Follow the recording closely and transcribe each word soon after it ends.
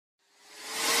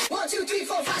2, 3,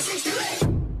 4, 5, 6, 2,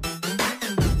 8.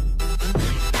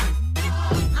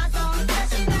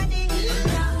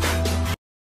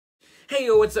 Hey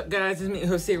yo, what's up guys, it's me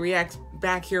Jose Reacts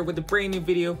back here with a brand new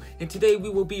video, and today we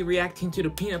will be reacting to the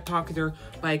Peanut Pocketer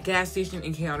by Gas Station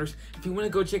Encounters. If you want to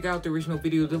go check out the original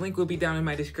video, the link will be down in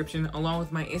my description along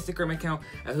with my Instagram account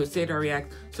at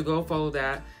Jose.react, so go follow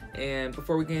that. And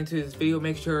before we get into this video,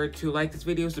 make sure to like this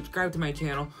video, subscribe to my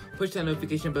channel, push that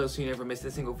notification bell so you never miss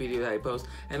a single video that I post,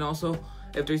 and also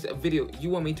if there's a video you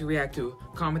want me to react to,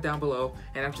 comment down below.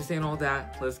 And after saying all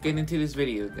that, let's get into this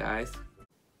video, guys.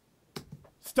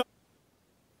 Starting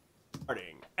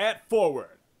at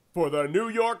forward for the New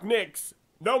York Knicks,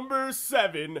 number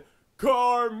 7,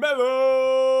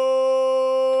 Carmelo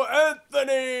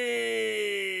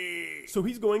Anthony. So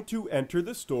he's going to enter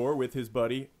the store with his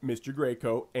buddy, Mr.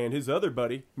 Graycoat, and his other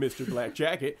buddy, Mr. Black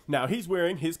Jacket. Now, he's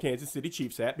wearing his Kansas City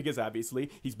Chiefs hat because, obviously,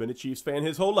 he's been a Chiefs fan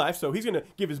his whole life. So he's going to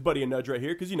give his buddy a nudge right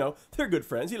here because, you know, they're good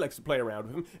friends. He likes to play around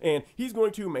with him. And he's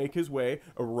going to make his way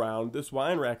around this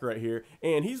wine rack right here.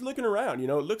 And he's looking around. You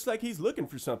know, it looks like he's looking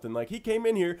for something. Like he came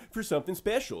in here for something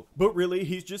special. But really,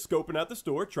 he's just scoping out the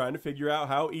store, trying to figure out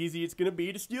how easy it's going to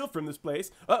be to steal from this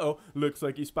place. Uh-oh, looks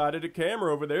like he spotted a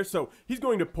camera over there. So he's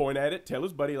going to point at it, tell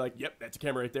his buddy, like, yep, that's a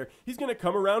camera right there. He's going to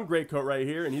come around Graycoat right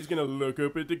here, and he's going to look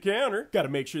up at the counter. Got to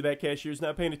make sure that cashier's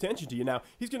not paying attention to you. Now,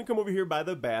 he's going to come over here by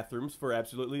the bathrooms for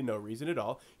absolutely no reason at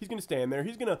all. He's going to stand there.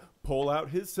 He's going to pull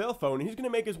out his cell phone, and he's going to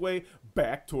make his way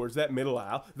back towards that middle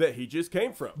aisle that he just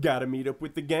came from. Got to meet up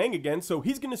with the gang again, so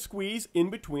he's going to squeeze in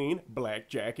between Black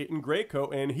Jacket and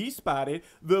Graycoat, and he spotted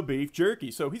the beef jerky.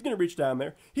 So he's going to reach down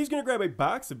there. He's going to grab a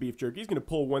box of beef jerky. He's going to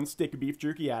pull one stick of beef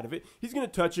jerky out of it. He's going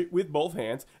to touch it with both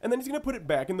hands, and then he's going to put it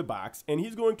back in the box, and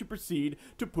he's going to proceed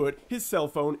to put his cell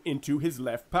phone into his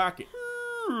left pocket.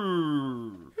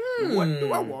 What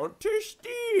do I want to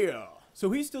steal?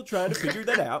 So he's still trying to figure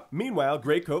that out. Meanwhile,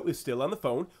 Graycoat is still on the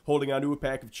phone, holding onto a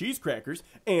pack of cheese crackers,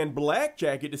 and Black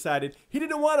Jacket decided he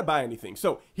didn't want to buy anything,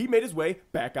 so he made his way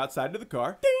back outside to the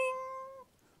car. Ding!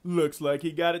 Looks like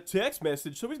he got a text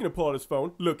message, so he's going to pull out his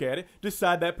phone, look at it,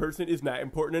 decide that person is not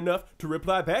important enough to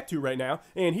reply back to right now,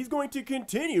 and he's going to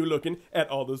continue looking at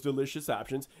all those delicious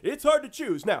options. It's hard to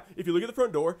choose. Now, if you look at the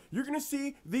front door, you're going to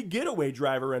see the getaway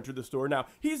driver enter the store. Now,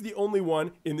 he's the only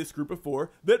one in this group of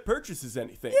 4 that purchases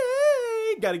anything. Yay!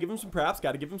 Gotta give him some props,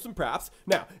 gotta give him some props.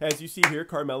 Now, as you see here,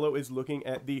 Carmelo is looking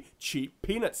at the cheap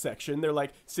peanut section. They're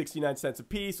like 69 cents a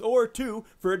piece, or 2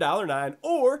 for $1.09,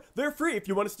 or they're free if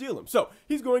you want to steal them. So,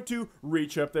 he's going to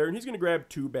reach up there, and he's going to grab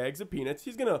 2 bags of peanuts.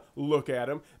 He's going to look at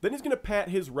them. Then he's going to pat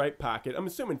his right pocket. I'm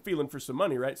assuming feeling for some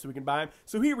money, right, so we can buy them.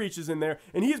 So he reaches in there,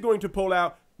 and he's going to pull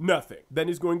out nothing. Then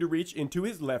he's going to reach into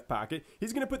his left pocket.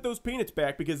 He's going to put those peanuts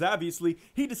back because obviously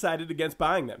he decided against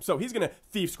buying them. So he's going to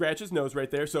thief scratch his nose right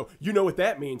there. So you know what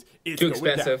that means. It's too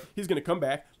expensive. He's going to come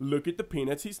back, look at the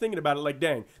peanuts. He's thinking about it like,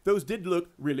 dang, those did look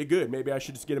really good. Maybe I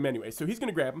should just get them anyway. So he's going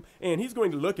to grab them, and he's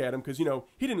going to look at them because, you know,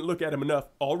 he didn't look at them enough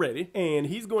already. And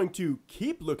he's going to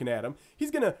keep looking at them. He's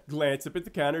going to glance up at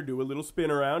the counter, do a little spin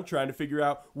around, trying to figure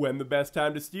out when the best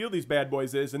time to steal these bad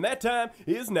boys is. And that time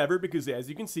is never, because as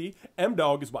you can see,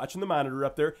 M-Dog is watching the monitor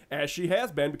up there, as she has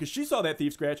been, because she saw that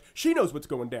thief scratch. She knows what's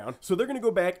going down. So they're going to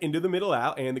go back into the middle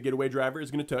aisle, and the getaway driver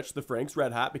is going to touch the Frank's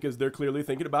Red Hot because they're clearly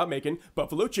thinking about making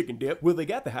buffalo chicken dip. Well, they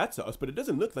got the hot sauce, but it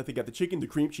doesn't look like they got the chicken, the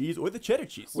cream cheese, or the cheddar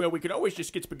cheese. Well, we could always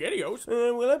just get SpaghettiOs.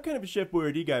 Well, I'm kind of a Chef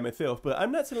Boyardee guy myself, but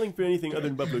I'm not settling for anything other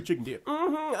than buffalo chicken dip.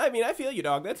 I mean, I feel you,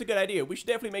 dog. That's a good idea. We should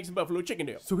definitely make some buffalo chicken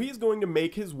dip. So he's going to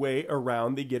make his way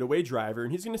around the getaway driver,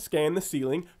 and he's going to scan the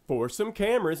ceiling for some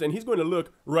cameras, and he's going to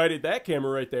look right at that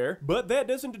camera right there, but that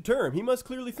doesn't deter him. He must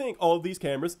clearly think all of these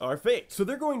cameras are fake. So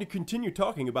they're going to continue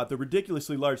talking about the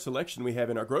ridiculously large selection we have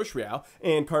in our grocery aisle,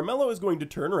 and Carmelo is going to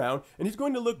turn around, and he's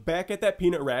going to look back at that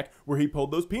peanut rack where he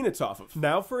pulled those peanuts off of.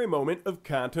 Now for a moment of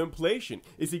contemplation.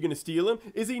 Is he going to steal them?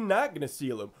 Is he not going to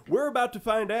steal them? We're about to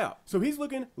find out. So he's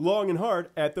looking long and hard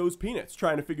at those peanuts,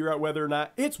 trying to figure out whether or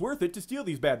not it's worth it to steal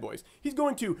these bad boys. He's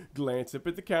going to glance up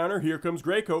at the counter. Here comes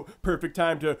Graycoat. Perfect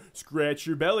time to scratch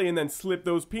your belly and then slip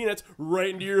those peanuts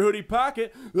right into your hoodie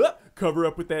pocket. Cover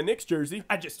up with that Knicks jersey.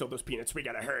 I just stole those peanuts. We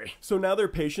gotta hurry. So now they're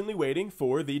patiently waiting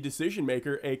for the decision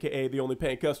maker, aka the only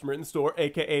paying customer in the store,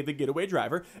 aka the getaway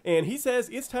driver, and he says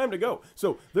it's time to go.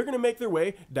 So they're gonna make their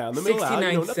way down the middle aisle.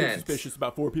 You know, nothing suspicious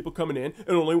about 4 people coming in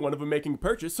and only one of them making a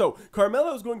purchase. So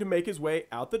Carmelo is going to make his way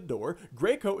out the door.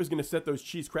 Graycoat is going to set those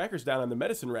cheese crackers down on the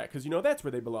medicine rack because, you know, that's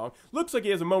where they belong. Looks like he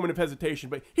has a moment of hesitation,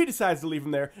 but he decides to leave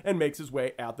them there and makes his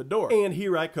way out the door. And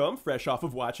here I come, fresh off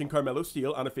of watching Carmelo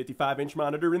steal on a 55-inch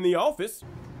monitor in the office.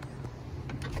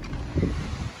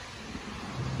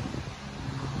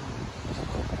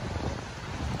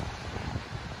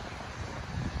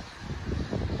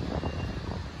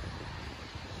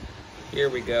 Here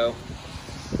we go.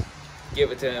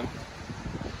 Give it to him.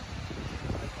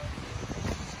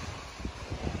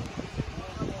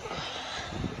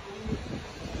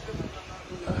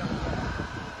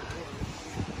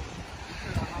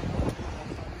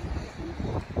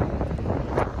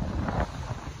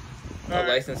 A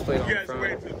license plate on the front. You guys are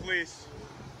waiting for the police.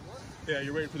 Yeah,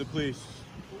 you're waiting for the police.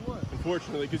 For what?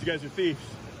 Unfortunately, because you guys are thieves.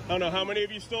 I don't know how many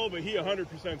of you stole, but he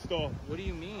 100% stole. What do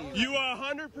you mean? You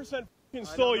 100%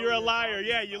 stole. You're a liar.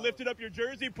 Yeah, you lifted up your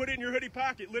jersey, put it in your hoodie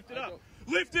pocket. Lift it up.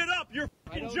 Lift it up. Your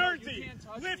fucking jersey.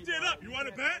 Lift it up. You want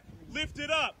to bet? Lift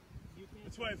it up.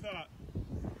 That's what I thought.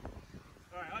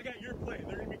 All right, I got your plate.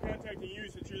 They're going to be contacting you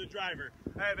since you're the driver.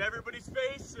 I have everybody's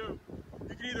face, so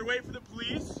you can either wait for the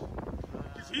police,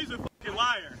 because he's a fucking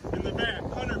liar in the back,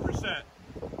 100%.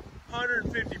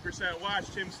 150%.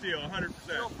 Watched him steal, 100%.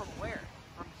 Steal from where?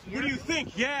 From here? What do you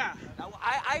think? Yeah.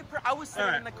 I was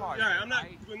sitting in the car. All right, I'm not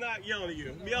yelling at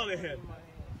you. I'm yelling at him.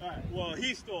 All right, well,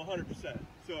 he stole 100%.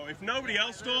 So if nobody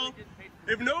else stole,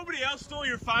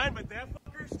 you're fine, but that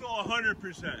fucker stole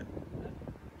 100%.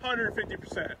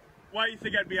 150%. Why do you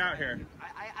think I'd be out here?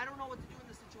 I don't know what to do in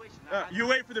this situation. You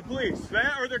wait for the police,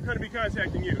 that or they're going to be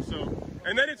contacting you. So,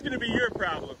 and then it's going to be your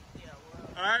problem.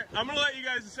 All right, I'm going to let you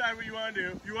guys decide what you want to do.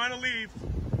 If you want to leave,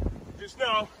 just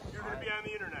know you're going to be on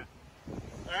the internet.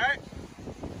 All right?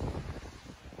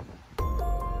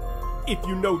 If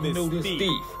you know this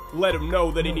thief, let him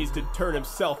know that he needs to turn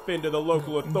himself into the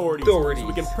local authorities so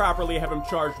we can properly have him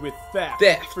charged with theft.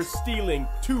 For stealing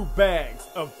 2 bags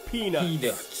of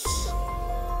peanuts.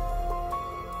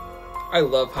 I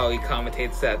love how he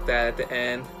commentates that at the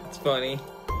end. It's funny.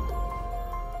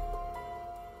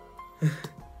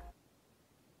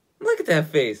 Look at that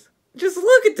face. Just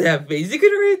look at that face. You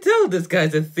can already tell this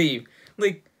guy's a thief.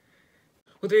 Like,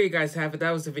 well, there you guys have it.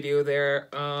 That was the video there.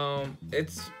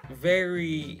 It's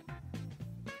very,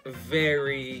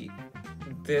 very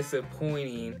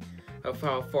disappointing of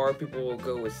how far people will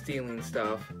go with stealing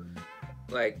stuff.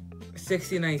 Like,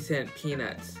 69-cent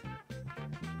peanuts.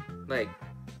 Like,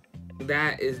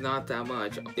 that is not that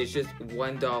much. It's just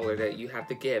 $1 that you have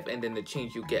to give, and then the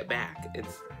change you get back.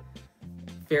 It's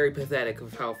very pathetic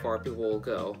of how far people will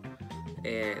go.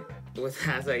 And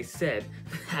as I said,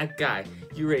 that guy,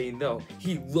 you already know,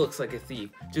 he looks like a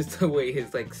thief. Just the way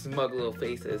his like smug little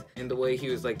face is, and the way he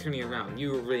was like turning around.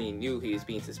 You already knew he was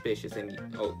being suspicious,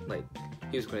 and like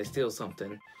he was going to steal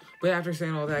something. But after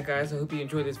saying all that, guys, I hope you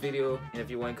enjoyed this video. And if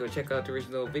you want to go check out the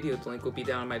original video, the link will be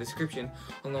down in my description,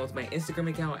 along with my Instagram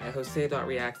account at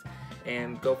Jose.reacts,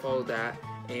 and go follow that.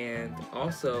 And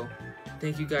also,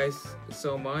 thank you guys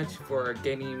so much for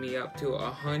getting me up to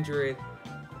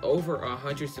over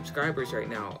 100 subscribers right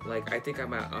now. Like, I think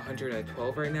I'm at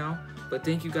 112 right now. But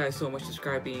thank you guys so much for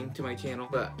subscribing to my channel.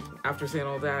 But after saying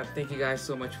all that, thank you guys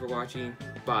so much for watching.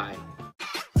 Bye.